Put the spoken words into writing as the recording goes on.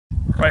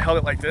I held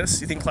it like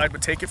this, you think Clyde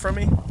would take it from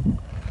me?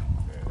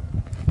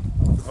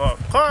 Oh,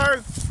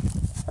 Clyde!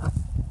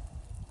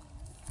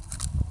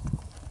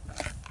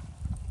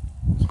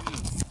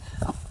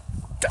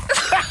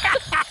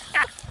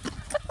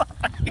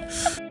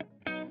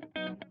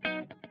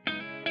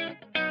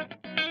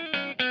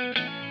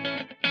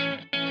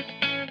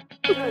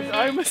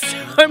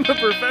 I'm a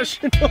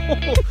professional.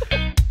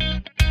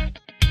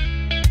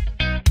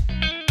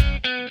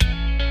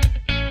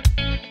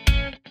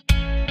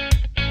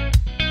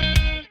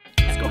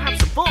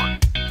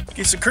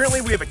 Okay, so currently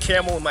we have a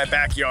camel in my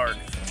backyard.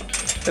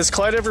 Has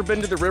Clyde ever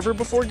been to the river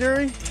before,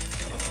 Gary?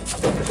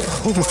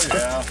 Oh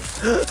yeah.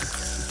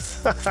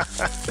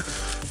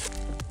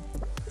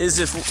 Is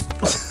it?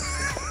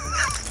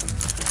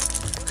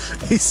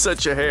 He's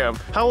such a ham.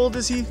 How old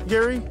is he,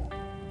 Gary?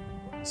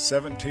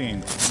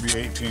 17. He'll be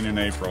 18 in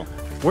April.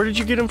 Where did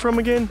you get him from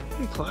again?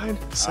 Hey, Clyde.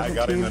 17. I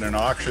got him at an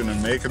auction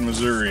in Macon,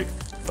 Missouri.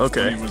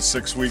 Okay. When he was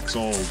 6 weeks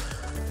old.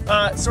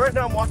 So right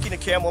now I'm walking a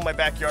camel in my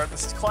backyard.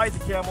 This is Clyde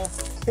the Camel.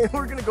 And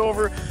we're gonna go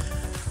over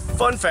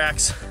fun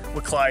facts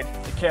with Clyde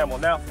the Camel.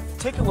 Now,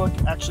 take a look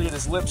actually at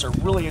his lips, are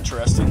really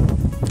interesting.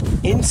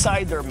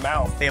 Inside their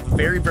mouth, they have a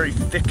very, very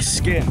thick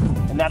skin,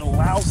 and that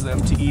allows them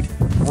to eat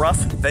rough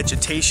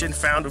vegetation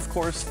found, of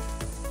course,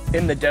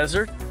 in the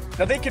desert.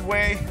 Now, they could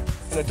weigh,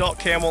 an adult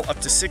camel, up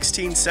to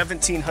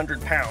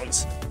 1,700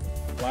 pounds.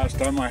 Last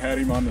time I had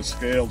him on the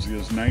scales, he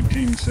was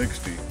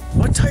 1960.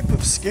 What type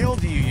of scale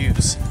do you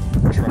use?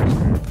 Truck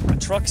scale. A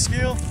truck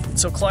scale?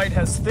 So Clyde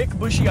has thick,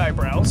 bushy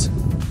eyebrows,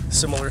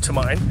 similar to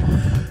mine,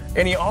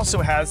 and he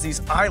also has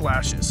these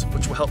eyelashes,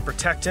 which will help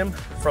protect him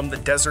from the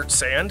desert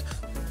sand.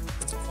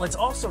 Let's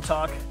also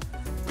talk,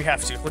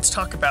 let's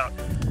talk about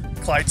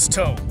Clyde's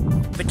toe.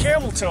 The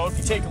camel toe, if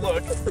you take a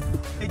look,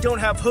 they don't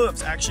have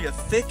hooves, actually a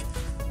thick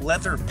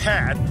leather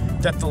pad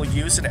that they'll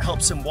use, and it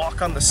helps them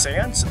walk on the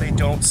sand so they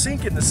don't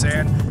sink in the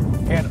sand,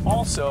 and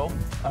also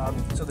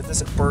so that it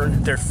doesn't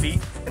burn their feet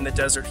in the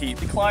desert heat.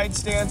 The Clyde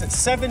stands at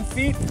 7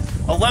 feet,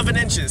 11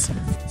 inches.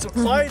 So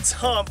Clyde's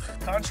hump,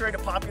 contrary to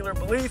popular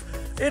belief,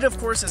 it of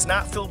course is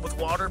not filled with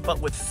water, but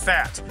with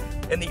fat.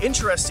 And the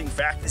interesting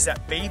fact is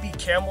that baby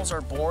camels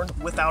are born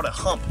without a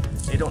hump.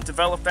 They don't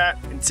develop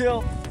that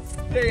until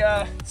they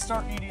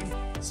start eating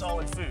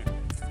solid food.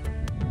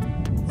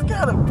 Look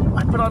at them,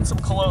 I put on some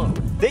cologne.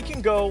 They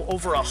can go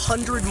over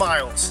 100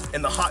 miles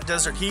in the hot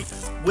desert heat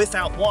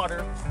without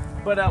water,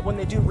 but when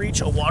they do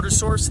reach a water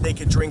source, they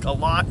can drink a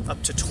lot,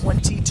 up to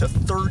 20 to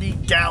 30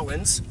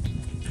 gallons.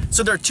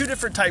 So there are two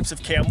different types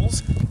of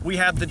camels. We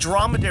have the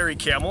dromedary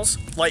camels,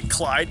 like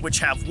Clyde, which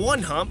have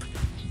one hump,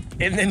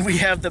 and then we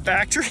have the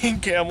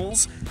Bactrian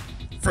camels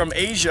from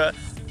Asia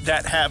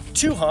that have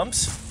two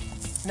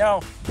humps.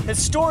 Now,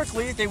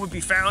 historically, they would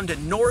be found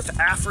in North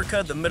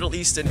Africa, the Middle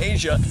East, and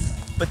Asia,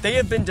 but they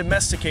have been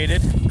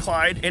domesticated,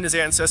 Clyde and his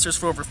ancestors,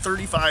 for over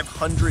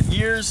 3,500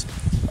 years.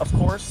 Of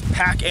course,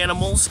 pack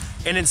animals,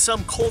 and in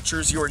some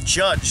cultures, you are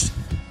judged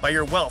by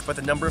your wealth, by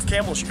the number of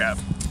camels you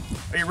have.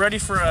 Are you ready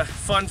for a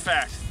fun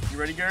fact? You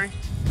ready, Gary?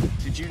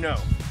 Did you know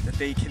that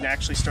they can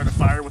actually start a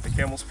fire with a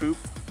camel's poop?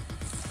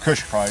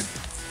 Kush Clyde.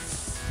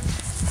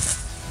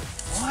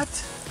 What?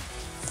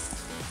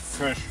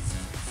 Kush.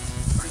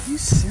 Are you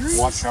serious?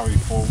 Watch how he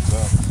folds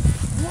up.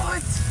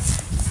 What?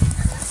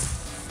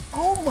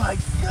 Oh my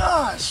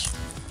gosh!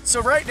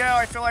 So right now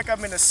I feel like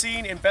I'm in a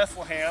scene in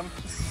Bethlehem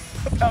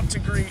about to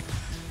greet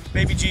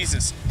baby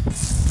Jesus.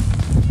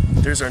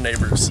 There's our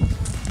neighbors.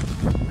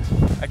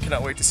 I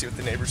cannot wait to see what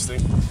the neighbors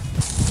think.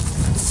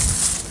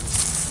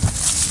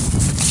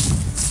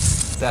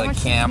 Is that a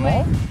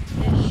camel?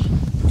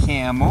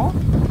 Camel?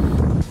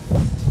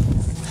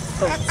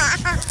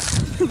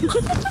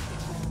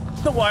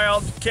 The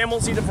wild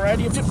camels eat a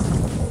variety of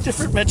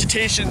different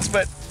vegetations,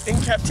 but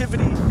in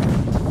captivity,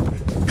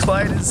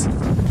 Clyde is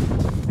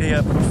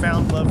a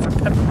profound love for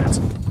peppermint.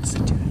 What's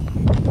it doing?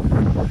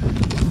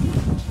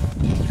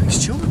 He's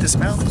chewing with his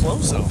mouth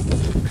closed though.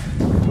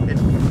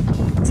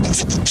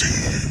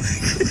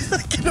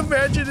 I can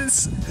imagine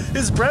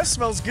his breath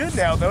smells good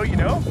now though, you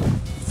know?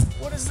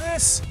 What is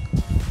this?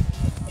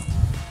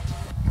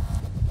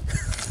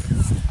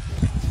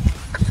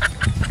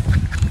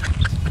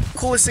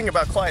 Coolest thing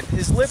about Clyde,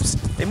 his lips,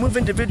 they move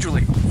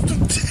individually.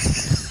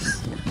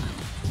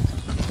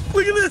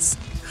 Look at this.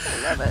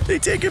 I love it. They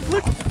take it,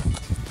 look.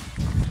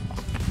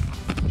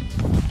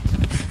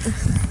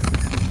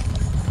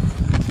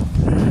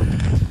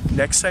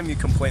 Next time you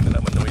complain that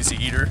I'm a noisy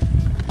eater,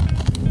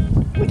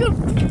 look at